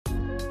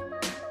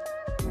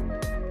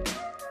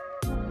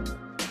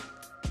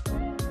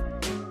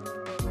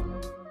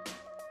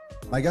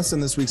My guest in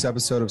this week's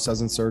episode of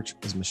Suds and Search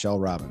is Michelle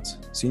Robbins,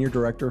 Senior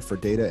Director for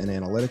Data and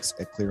Analytics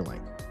at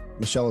ClearLink.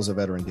 Michelle is a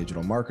veteran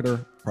digital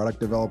marketer,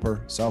 product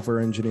developer, software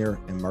engineer,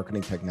 and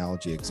marketing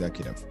technology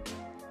executive.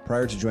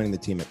 Prior to joining the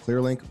team at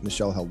ClearLink,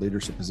 Michelle held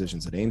leadership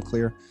positions at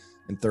AimClear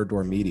and Third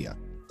Door Media,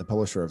 the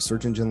publisher of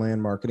Search Engine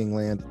Land, Marketing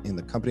Land, and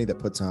the company that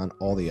puts on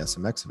all the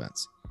SMX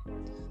events.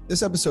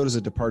 This episode is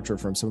a departure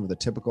from some of the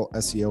typical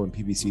SEO and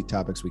PPC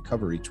topics we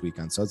cover each week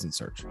on Suds and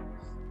Search.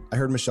 I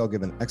heard Michelle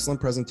give an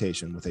excellent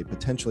presentation with a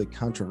potentially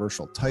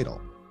controversial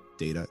title,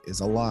 Data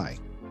is a Lie.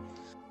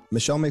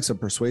 Michelle makes a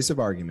persuasive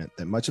argument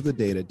that much of the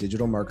data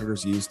digital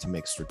marketers use to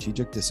make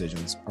strategic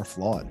decisions are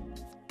flawed.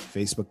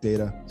 Facebook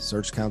data,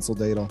 Search Console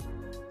data,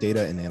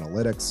 data and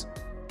analytics,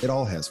 it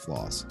all has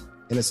flaws.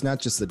 And it's not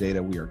just the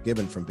data we are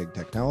given from big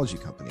technology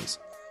companies.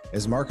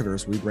 As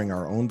marketers, we bring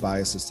our own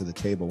biases to the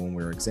table when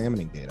we're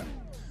examining data.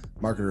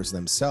 Marketers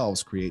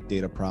themselves create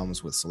data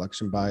problems with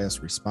selection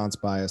bias, response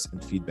bias,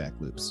 and feedback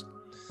loops.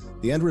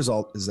 The end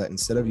result is that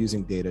instead of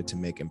using data to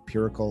make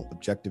empirical,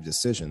 objective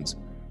decisions,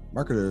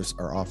 marketers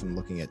are often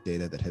looking at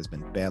data that has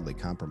been badly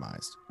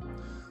compromised.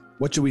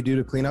 What should we do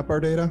to clean up our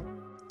data?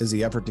 Is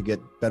the effort to get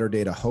better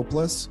data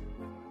hopeless?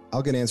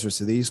 I'll get answers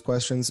to these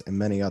questions and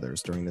many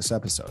others during this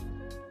episode.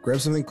 Grab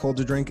something cold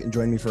to drink and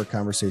join me for a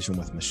conversation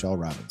with Michelle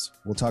Robbins.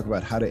 We'll talk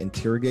about how to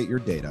interrogate your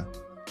data,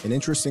 an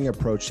interesting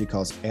approach she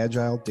calls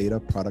agile data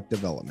product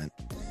development,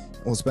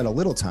 and we'll spend a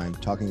little time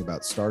talking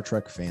about Star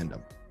Trek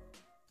fandom.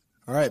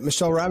 All right,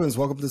 Michelle Robbins,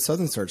 welcome to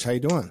Suds and Search. How you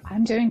doing?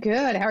 I'm doing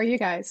good. How are you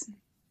guys?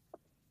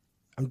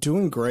 I'm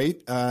doing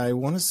great. I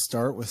want to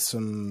start with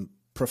some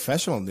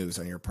professional news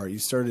on your part. You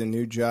started a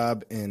new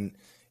job in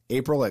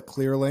April at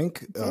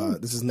ClearLink.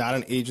 This is not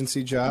an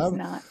agency job. It's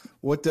not.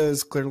 What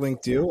does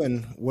ClearLink do,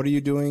 and what are you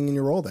doing in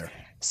your role there?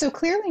 So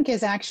ClearLink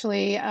is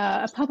actually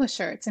a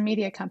publisher. It's a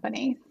media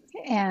company,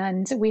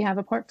 and we have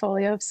a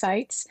portfolio of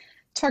sites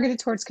targeted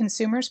towards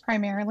consumers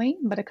primarily,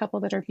 but a couple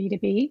that are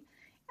B2B.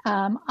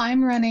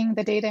 I'm running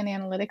the data and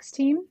analytics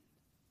team.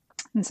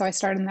 And so I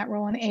started in that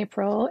role in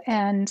April.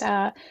 And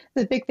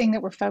the big thing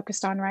that we're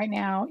focused on right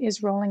now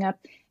is rolling up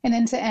an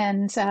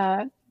end-to-end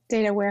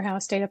data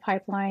warehouse, data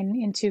pipeline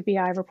into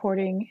BI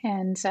reporting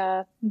and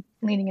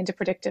leaning into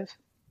predictive.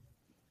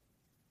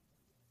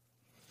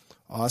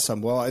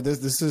 Awesome. Well,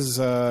 this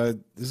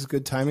is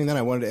good timing then.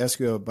 I wanted to ask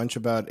you a bunch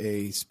about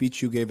a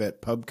speech you gave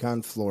at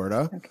PubCon,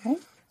 Florida. Okay.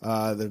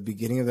 The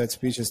beginning of that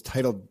speech is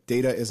titled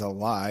Data is a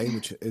Lie,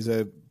 which is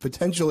a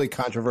potentially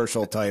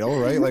controversial title,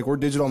 right? Like, we're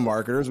digital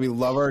marketers. We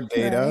love our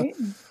data, right.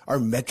 Our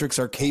metrics,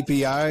 our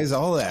KPIs,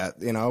 all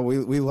that. You know,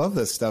 we love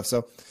this stuff.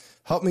 So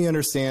help me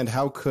understand,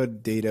 how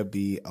could data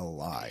be a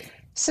lie?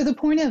 So the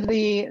point of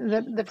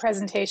the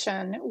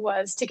presentation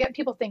was to get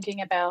people thinking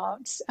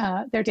about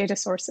their data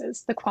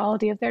sources, the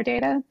quality of their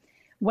data,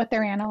 what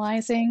they're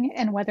analyzing,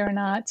 and whether or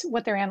not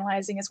what they're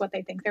analyzing is what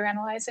they think they're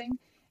analyzing.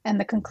 And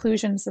the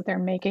conclusions that they're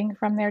making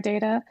from their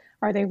data.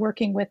 Are they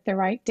working with the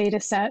right data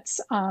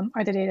sets?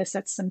 Are the data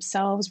sets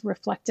themselves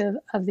reflective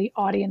of the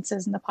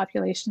audiences and the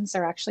populations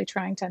they're actually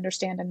trying to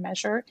understand and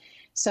measure?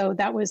 So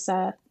that was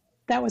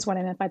what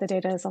I meant by the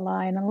data is a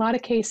lie. And in a lot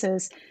of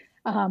cases,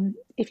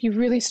 if you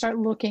really start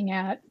looking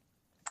at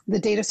the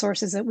data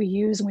sources that we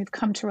use and we've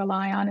come to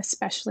rely on,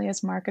 especially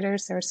as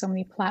marketers, there are so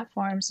many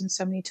platforms and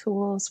so many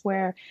tools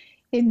where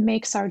it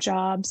makes our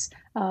jobs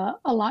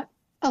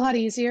a lot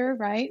easier,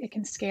 right? It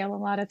can scale a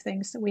lot of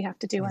things that we have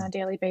to do on a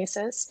daily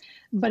basis,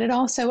 but it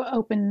also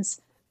opens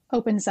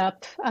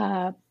up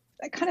kind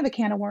of a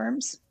can of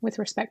worms with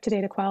respect to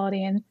data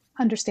quality and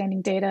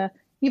understanding data,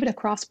 even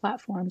across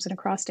platforms and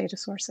across data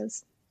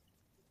sources.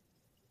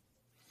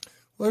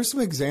 Well, there's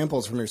some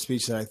examples from your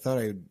speech that I thought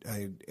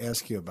I'd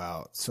ask you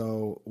about.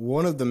 So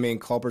one of the main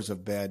culprits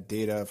of bad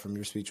data from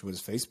your speech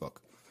was Facebook.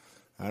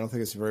 I don't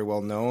think it's very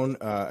well known.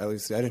 At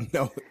least I didn't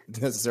know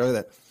necessarily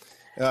that.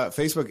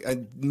 Facebook,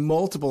 on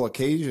multiple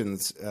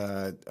occasions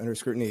under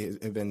scrutiny,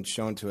 have been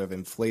shown to have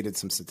inflated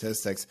some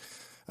statistics.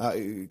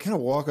 Kind of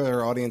walk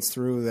our audience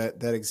through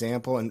that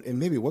example, and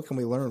maybe what can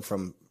we learn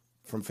from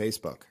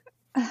Facebook?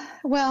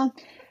 Well,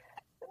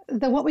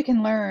 what we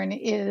can learn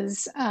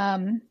is,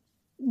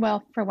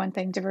 for one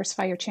thing,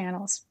 diversify your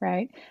channels,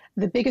 right?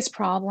 The biggest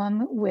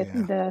problem with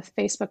the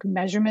Facebook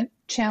measurement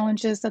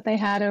challenges that they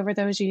had over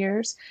those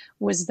years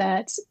was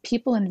that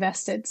people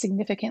invested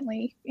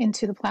significantly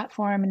into the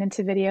platform and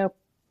into video,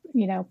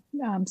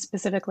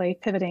 specifically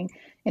pivoting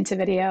into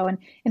video and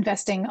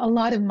investing a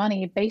lot of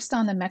money based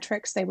on the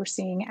metrics they were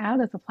seeing out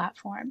of the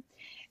platform.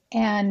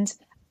 And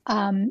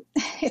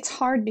it's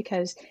hard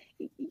because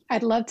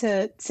I'd love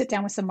to sit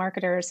down with some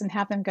marketers and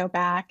have them go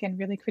back and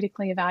really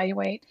critically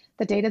evaluate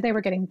the data they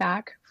were getting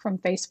back from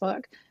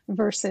Facebook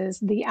versus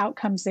the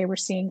outcomes they were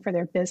seeing for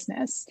their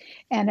business.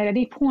 And at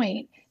any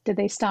point, did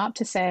they stop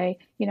to say,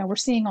 we're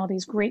seeing all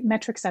these great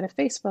metrics out of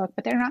Facebook,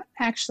 but they're not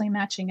actually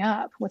matching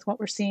up with what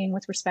we're seeing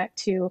with respect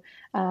to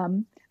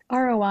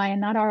ROI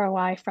and not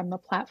ROI from the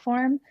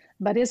platform,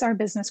 but is our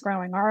business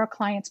growing? Are our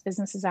clients'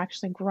 businesses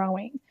actually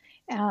growing?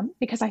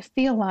 Because I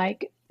feel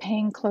like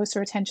paying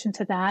closer attention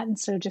to that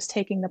instead of just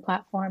taking the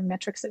platform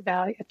metrics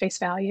at face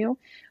value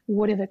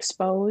would have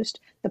exposed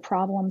the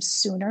problems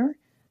sooner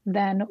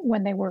than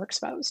when they were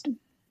exposed.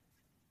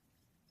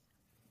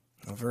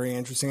 Oh, very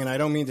interesting. And I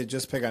don't mean to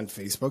just pick on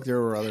Facebook. There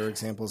were other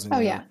examples in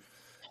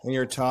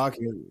your talk.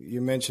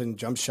 You mentioned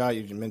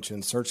JumpShot. You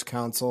mentioned Search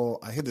Console.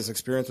 I had this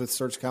experience with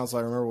Search Console.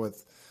 I remember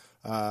with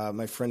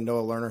my friend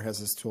Noah Lerner has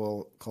this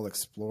tool called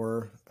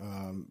Explorer.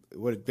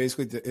 What it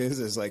basically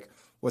is like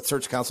what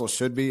Search Console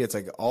should be. It's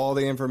like all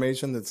the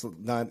information that's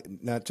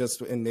not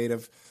just in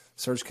native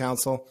Search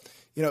Console.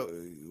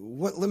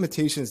 What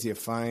limitations do you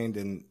find,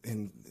 and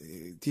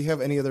do you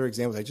have any other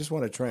examples? I just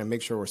want to try and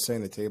make sure we're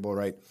setting the table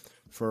right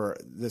for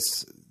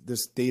this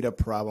data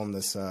problem,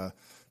 this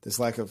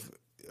lack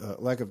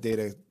of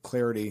data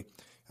clarity,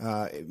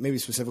 maybe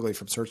specifically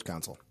from Search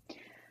Console.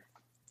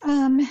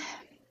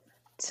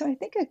 So I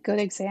think a good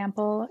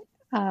example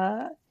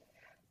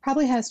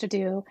probably has to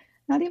do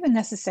not even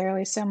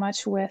necessarily so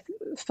much with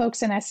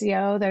folks in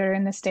SEO that are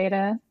in this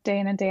data day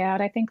in and day out.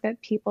 I think that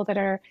people that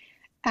are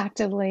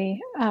actively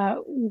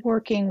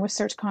working with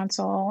Search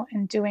Console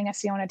and doing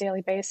SEO on a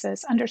daily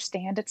basis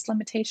understand its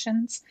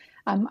limitations.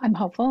 I'm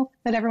hopeful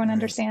that everyone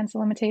understands the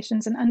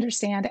limitations and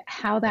understand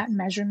how that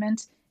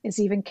measurement is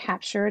even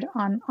captured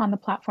on the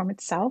platform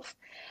itself.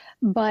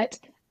 But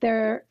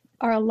there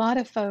are a lot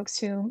of folks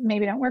who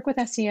maybe don't work with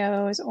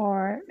SEOs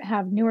or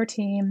have newer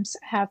teams,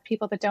 have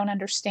people that don't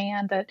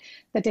understand that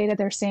the data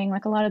they're seeing,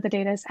 like a lot of the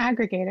data is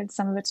aggregated,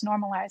 some of it's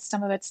normalized,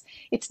 some of it's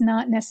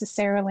not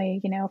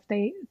necessarily,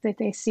 if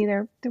they see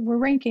that we're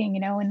ranking,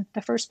 in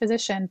the first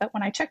position, but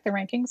when I check the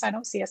rankings, I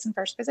don't see us in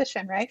first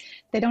position, right?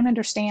 They don't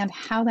understand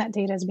how that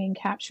data is being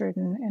captured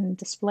and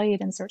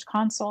displayed in Search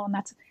Console, and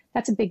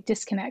that's a big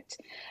disconnect.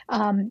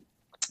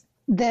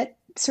 That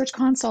Search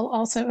Console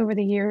also over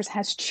the years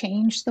has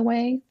changed the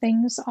way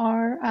things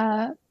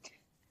are.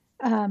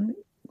 You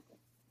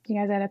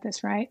guys edit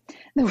this, right?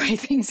 The way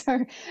things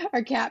are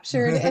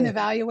captured and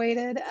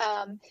evaluated,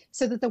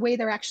 so that the way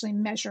they're actually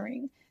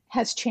measuring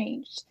has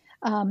changed.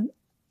 I'm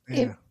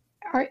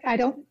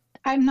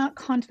not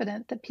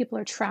confident that people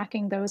are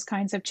tracking those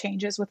kinds of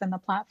changes within the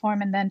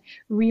platform and then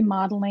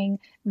remodeling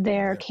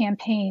their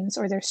campaigns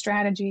or their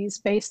strategies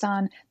based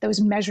on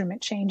those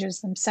measurement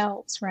changes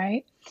themselves,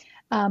 right?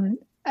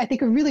 I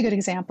think a really good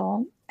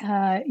example,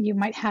 you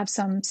might have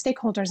some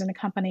stakeholders in a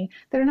company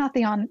that are not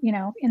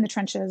in the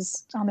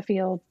trenches on the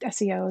field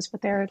SEOs,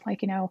 but they're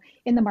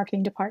in the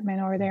marketing department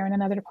or they're in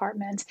another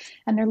department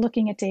and they're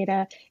looking at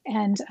data.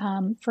 And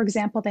for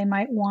example, they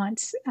might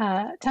want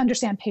to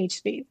understand page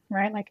speed,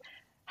 right? Like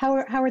how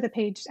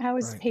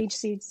is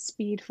page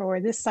speed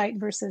for this site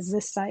versus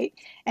this site?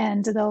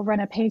 And they'll run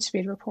a page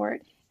speed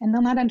report and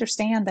they'll not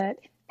understand that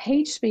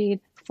page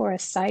speed for a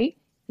site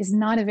is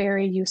not a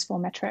very useful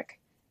metric.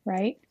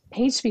 Right?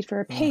 Page speed for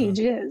a page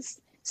is.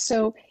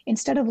 So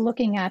instead of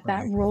looking at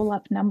that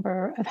roll-up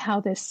number of how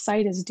this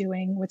site is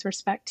doing with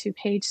respect to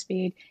page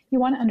speed, you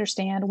want to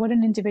understand what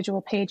an individual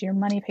page, your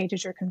money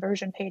pages, your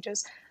conversion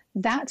pages,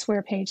 that's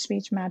where page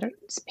speed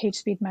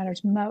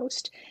matters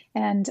most.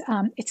 And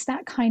it's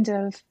that kind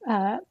of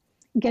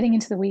getting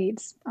into the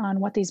weeds on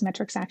what these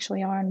metrics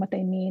actually are and what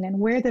they mean and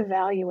where the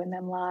value in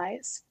them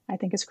lies, I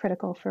think is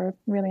critical for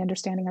really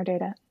understanding our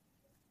data.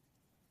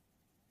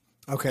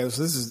 Okay,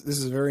 so this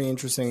is very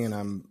interesting,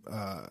 and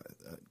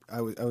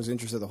I was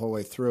interested the whole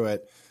way through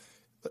it.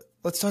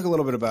 Let's talk a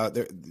little bit about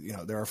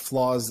there are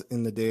flaws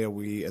in the data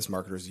we as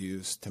marketers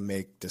use to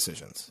make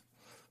decisions.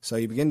 So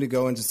you begin to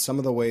go into some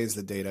of the ways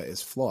the data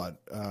is flawed.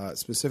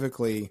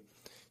 Specifically,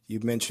 you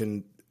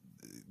mentioned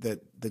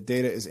that the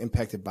data is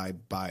impacted by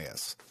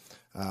bias.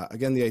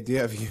 Again, the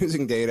idea of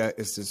using data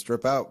is to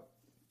strip out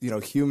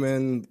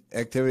human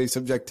activity,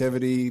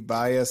 subjectivity,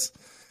 bias.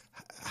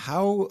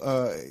 How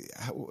are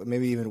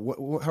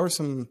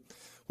some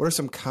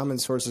common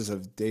sources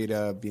of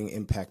data being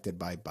impacted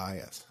by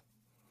bias?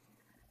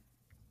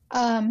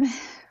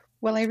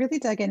 Well, I really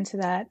dug into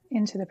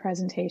the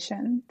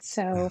presentation.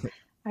 So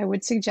I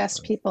would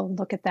suggest people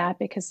look at that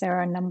because there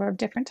are a number of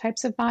different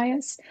types of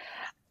bias.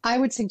 I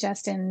would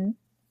suggest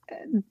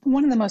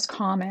one of the most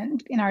common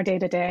in our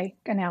day-to-day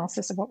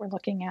analysis of what we're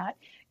looking at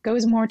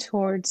goes more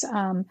towards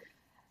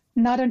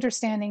not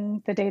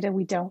understanding the data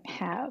we don't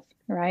have,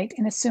 right?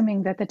 And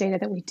assuming that the data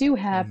that we do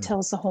have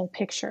tells the whole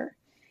picture.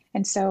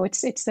 And so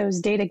it's those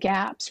data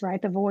gaps, right?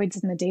 The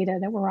voids in the data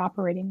that we're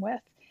operating with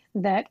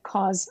that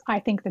cause, I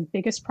think, the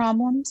biggest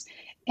problems,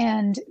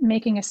 and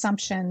making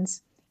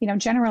assumptions,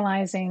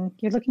 generalizing.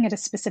 You're looking at a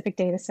specific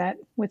data set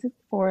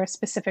for a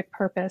specific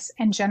purpose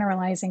and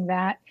generalizing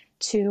that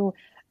to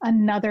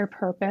another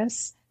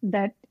purpose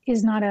that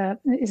is not a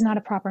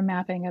proper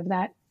mapping of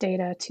that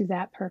data to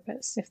that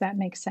purpose, if that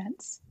makes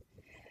sense.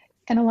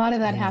 And a lot of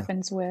that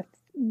happens with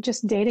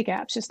just data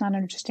gaps, just not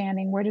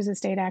understanding where does this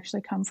data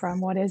actually come from?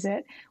 What is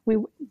it?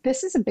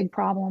 This is a big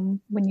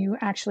problem when you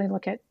actually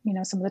look at,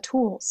 some of the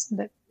tools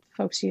that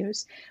folks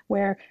use,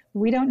 where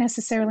we don't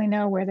necessarily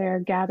know where they're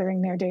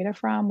gathering their data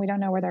from. We don't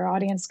know where their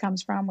audience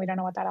comes from. We don't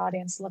know what that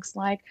audience looks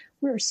like.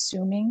 We're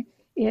assuming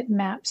It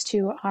maps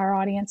to our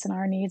audience and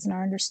our needs and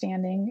our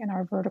understanding and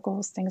our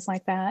verticals, things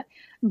like that.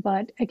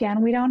 But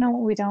again, we don't know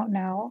what we don't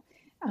know.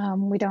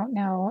 We don't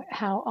know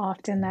how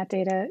often that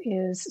data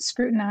is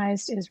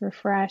scrutinized, is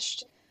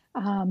refreshed,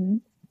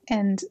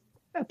 and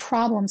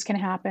problems can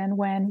happen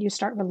when you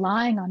start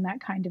relying on that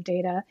kind of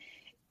data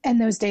and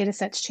those data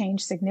sets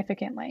change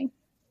significantly.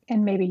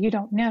 And maybe you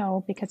don't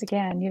know because,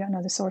 again, you don't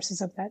know the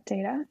sources of that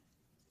data.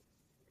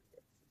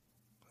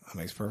 That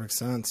makes perfect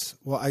sense.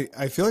 Well,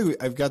 I feel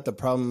like I've got the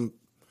problem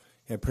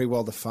pretty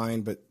well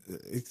defined, but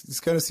it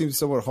kind of seems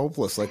somewhat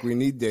hopeless. Like we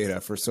need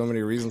data for so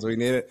many reasons. We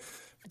need it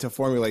to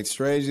formulate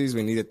strategies.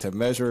 We need it to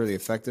measure the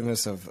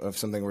effectiveness of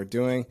something we're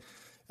doing.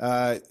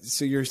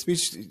 So your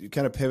speech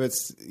kind of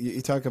pivots.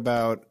 You talk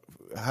about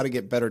how to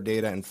get better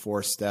data in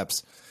 4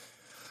 steps.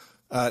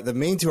 The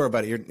main two are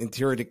about your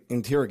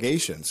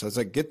interrogation. So it's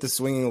like get the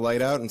swinging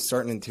light out and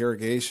start an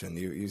interrogation.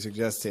 You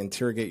suggest to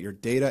interrogate your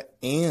data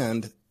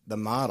and the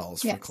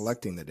models for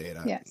collecting the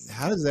data. Yes.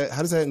 How does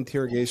that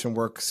interrogation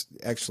work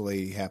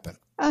actually happen?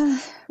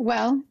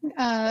 Well,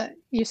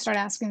 you start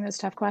asking those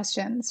tough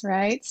questions,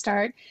 right?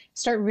 Start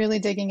really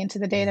digging into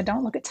the data.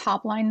 Don't look at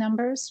top line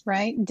numbers,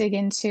 right? Dig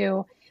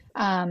into,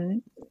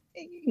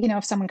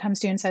 if someone comes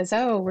to you and says,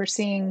 "Oh, we're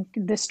seeing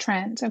this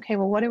trend." Okay,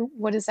 well,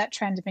 what does that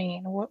trend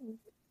mean?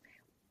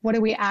 What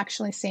are we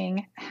actually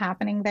seeing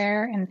happening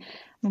there? And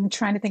I'm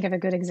trying to think of a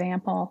good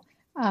example.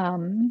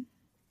 Trying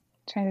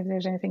to think if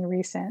there's anything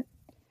recent.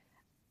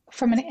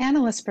 From an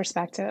analyst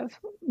perspective,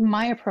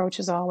 my approach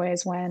is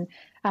always when,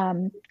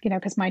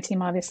 because my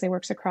team obviously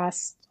works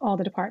across all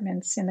the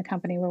departments in the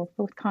company. We work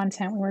with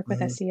content, we work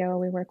with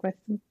SEO, we work with,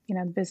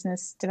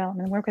 business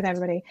development, we work with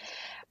everybody.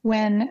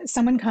 When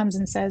someone comes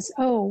and says,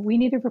 "Oh, we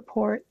need a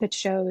report that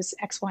shows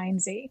X, Y,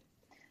 and Z,"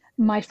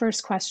 my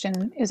first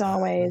question is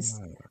always,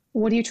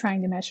 what are you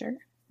trying to measure,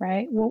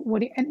 right?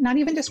 Not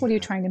even just what are you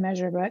trying to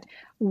measure, but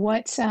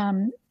what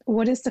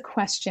is the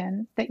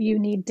question that you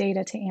need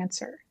data to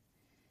answer?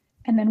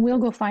 And then we'll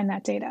go find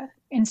that data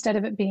instead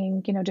of it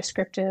being,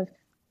 descriptive,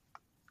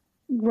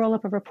 roll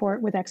up a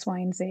report with X, Y,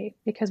 and Z,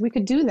 because we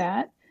could do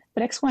that,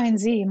 but X, Y, and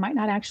Z might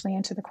not actually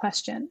answer the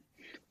question.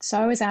 So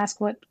I always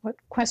ask, what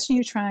question are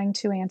you trying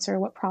to answer?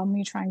 What problem are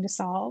you trying to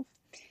solve?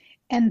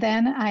 And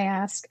then I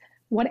ask,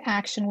 what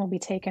action will be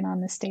taken on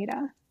this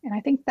data? And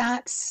I think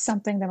that's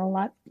something that a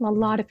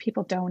lot of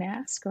people don't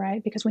ask,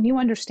 right? Because when you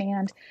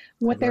understand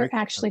what they're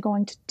actually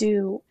going to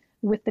do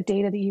with the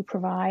data that you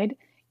provide,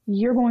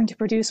 you're going to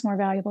produce more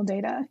valuable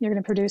data. You're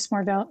going to produce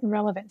more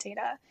relevant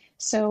data.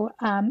 So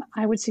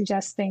I would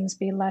suggest things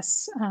be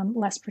less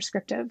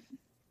prescriptive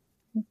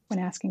when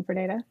asking for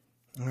data.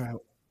 All right.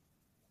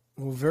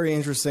 Well, very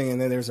interesting. And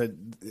then there's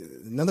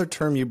another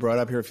term you brought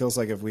up here. It feels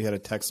like if we had a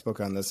textbook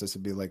on this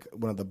would be like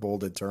one of the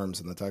bolded terms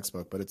in the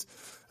textbook, but it's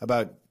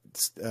about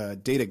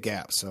data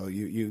gaps. So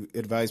you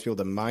advise people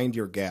to mind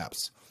your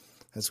gaps.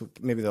 That's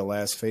maybe the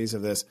last phase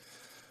of this.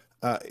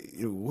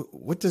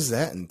 What does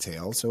that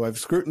entail? So I've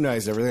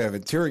scrutinized everything, I've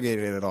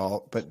interrogated it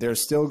all, but there's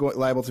still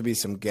liable to be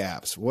some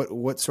gaps.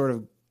 What sort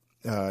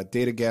of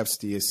data gaps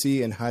do you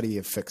see, and how do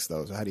you fix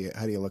those? How do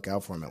you look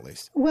out for them at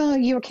least? Well,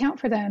 you account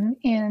for them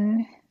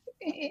in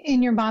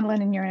your model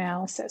and in your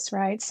analysis,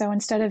 right? So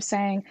instead of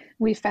saying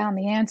we found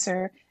the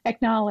answer,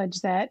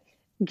 acknowledge that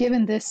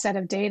given this set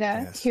of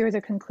data, here are the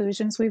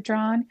conclusions we've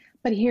drawn,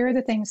 but here are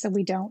the things that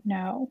we don't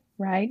know,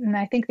 right? And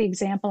I think the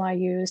example I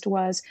used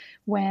was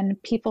when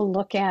people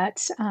look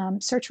at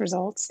search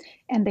results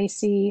and they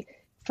see,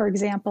 for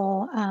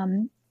example,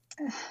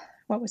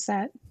 what was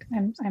that?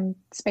 I'm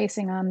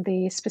spacing on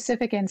the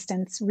specific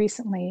instance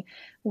recently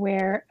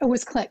where it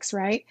was clicks,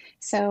 right?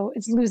 So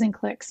it's losing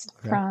clicks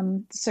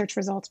from search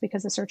results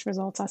because the search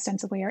results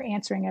ostensibly are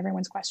answering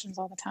everyone's questions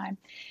all the time.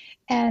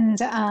 And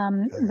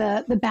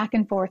the back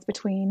and forth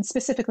between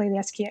specifically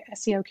the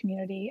SEO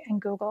community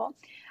and Google,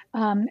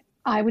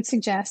 I would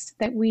suggest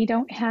that we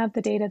don't have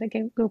the data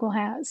that Google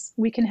has.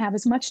 We can have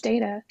as much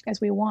data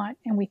as we want,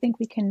 and we think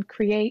we can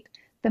create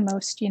the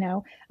most,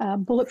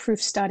 bulletproof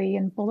study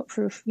and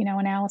bulletproof,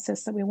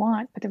 analysis that we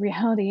want. But the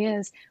reality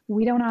is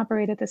we don't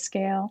operate at the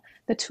scale.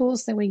 The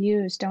tools that we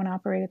use don't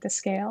operate at the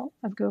scale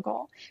of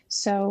Google.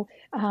 So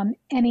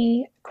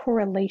any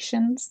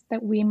correlations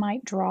that we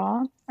might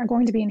draw are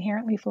going to be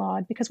inherently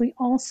flawed because we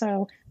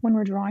also, when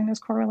we're drawing those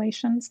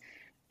correlations,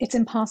 it's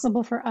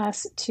impossible for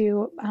us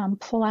to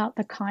pull out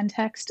the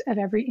context of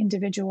every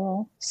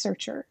individual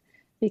searcher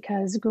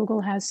because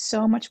Google has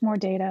so much more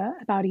data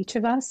about each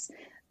of us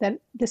that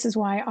this is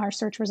why our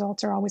search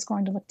results are always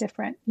going to look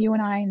different. You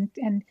and I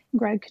and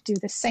Greg could do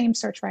the same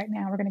search right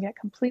now. We're going to get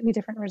completely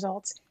different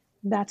results.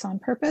 That's on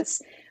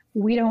purpose.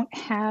 We don't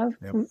have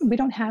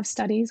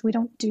studies. We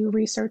don't do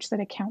research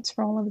that accounts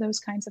for all of those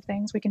kinds of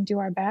things. We can do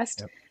our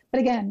best. But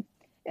again,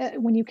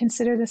 when you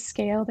consider the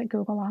scale that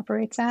Google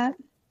operates at,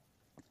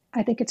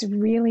 I think it's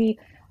really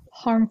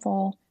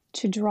harmful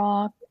to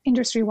draw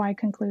industry-wide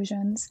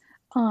conclusions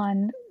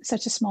on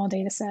such a small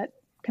data set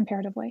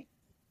comparatively.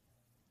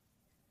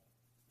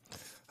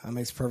 That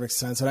makes perfect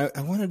sense. And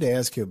I wanted to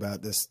ask you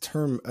about this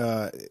term.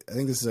 I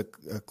think this is a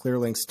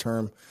ClearLinks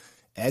term,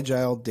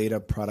 agile data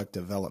product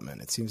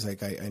development. It seems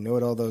like I know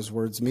what all those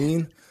words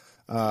mean,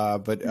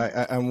 but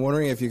I'm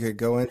wondering if you could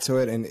go into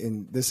it.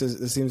 And this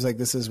seems like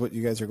this is what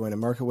you guys are going to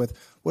market with.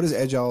 What is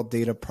agile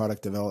data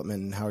product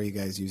development, and how are you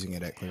guys using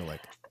it at Clearlake?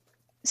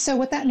 So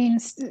what that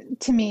means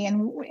to me,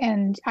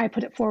 and I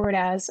put it forward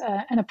as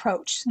an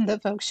approach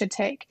that folks should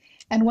take.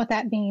 And what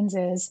that means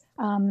is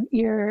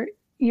your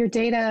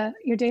data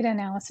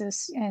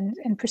analysis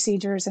and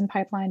procedures and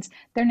pipelines,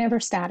 they're never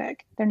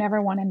static. They're never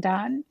one and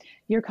done.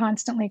 You're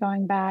constantly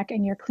going back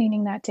and you're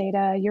cleaning that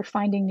data. You're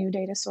finding new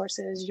data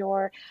sources.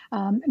 You're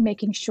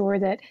making sure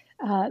that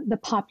the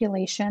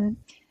population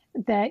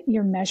that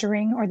you're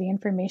measuring, or the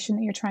information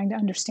that you're trying to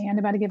understand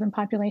about a given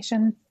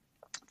population,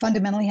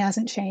 fundamentally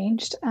hasn't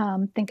changed.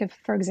 Think of,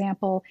 for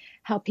example,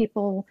 how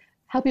people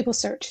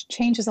search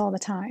changes all the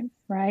time,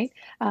 right?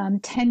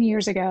 10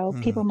 years ago,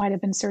 people might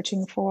have been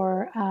searching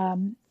for,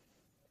 I'm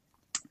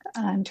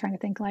trying to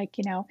think, like,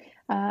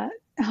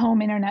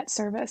 home internet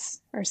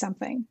service or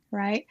something,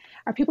 right?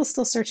 Are people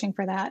still searching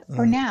for that?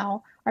 Or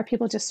now, are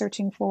people just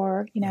searching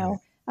for,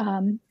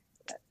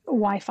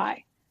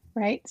 Wi-Fi,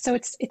 right? So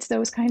it's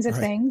those kinds of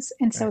things.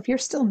 And so if you're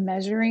still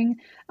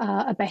measuring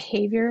a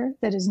behavior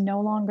that is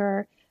no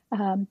longer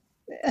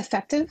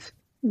effective,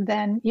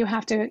 then you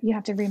have to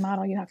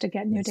remodel, you have to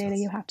get new data,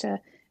 you have to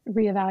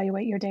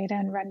reevaluate your data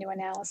and run new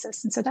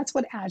analysis. And so that's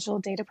what agile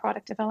data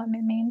product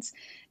development means,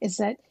 is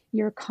that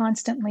you're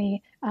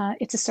constantly,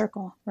 it's a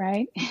circle,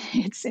 right?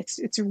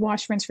 It's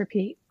wash, rinse,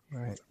 repeat.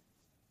 Right.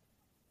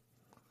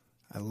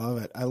 I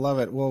love it. I love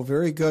it. Well,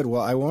 very good.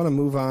 Well, I want to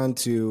move on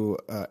to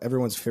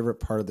everyone's favorite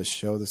part of the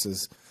show. This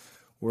is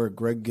where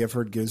Greg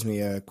Gifford gives me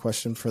a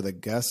question for the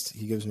guest.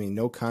 He gives me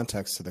no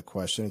context to the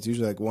question. It's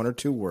usually like one or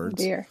two words.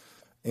 Oh, dear.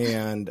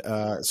 And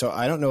so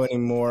I don't know any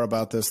more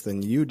about this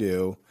than you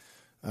do.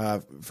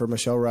 For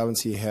Michelle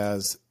Robbins, he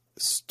has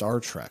Star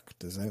Trek.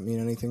 Does that mean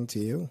anything to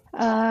you?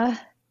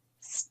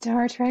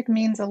 Star Trek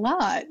means a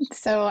lot.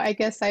 So I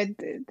guess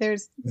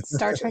there's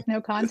Star Trek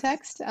no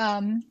context.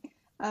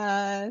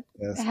 Yes.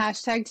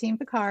 Hashtag Team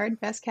Picard,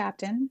 best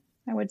captain.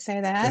 I would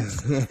say that.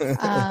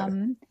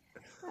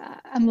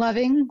 I'm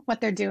loving what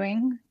they're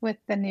doing with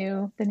the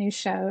new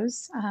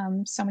shows.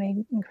 So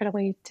many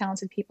incredibly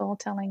talented people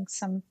telling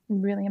some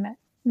really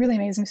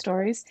amazing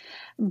stories.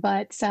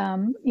 But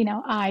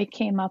I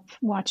came up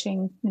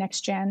watching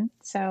Next Gen,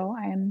 so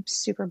I am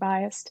super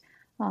biased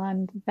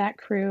on that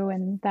crew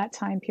and that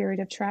time period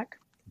of Trek.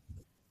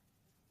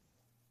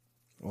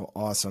 Well,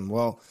 awesome.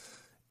 Well,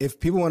 if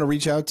people want to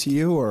reach out to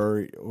you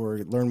or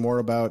learn more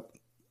about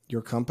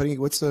your company,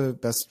 what's the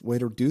best way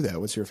to do that?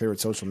 What's your favorite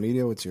social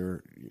media? What's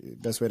your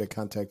best way to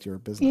contact your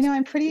business?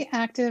 I'm pretty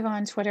active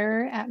on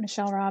Twitter at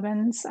Michelle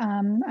Robbins.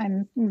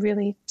 I'm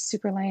really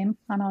super lame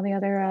on all the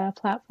other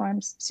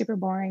platforms, super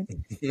boring,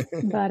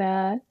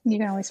 but you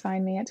can always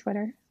find me at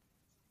Twitter.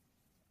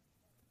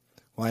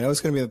 Well, I know it's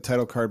going to be the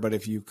title card, but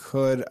if you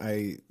could,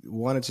 I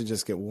wanted to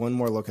just get one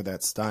more look at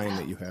that Stein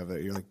that you have.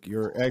 That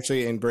you're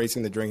actually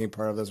embracing the drinking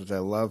part of this, which I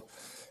love,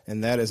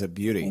 and that is a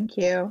beauty. Thank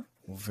you.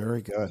 Well,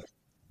 very good.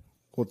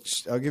 Well,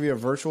 I'll give you a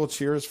virtual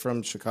cheers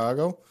from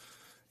Chicago.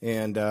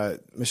 And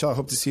Michelle, I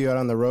hope to see you out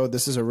on the road.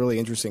 This is a really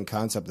interesting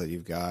concept that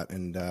you've got,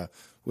 and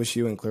wish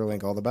you and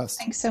Clearlink all the best.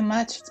 Thanks so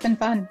much. It's been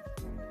fun.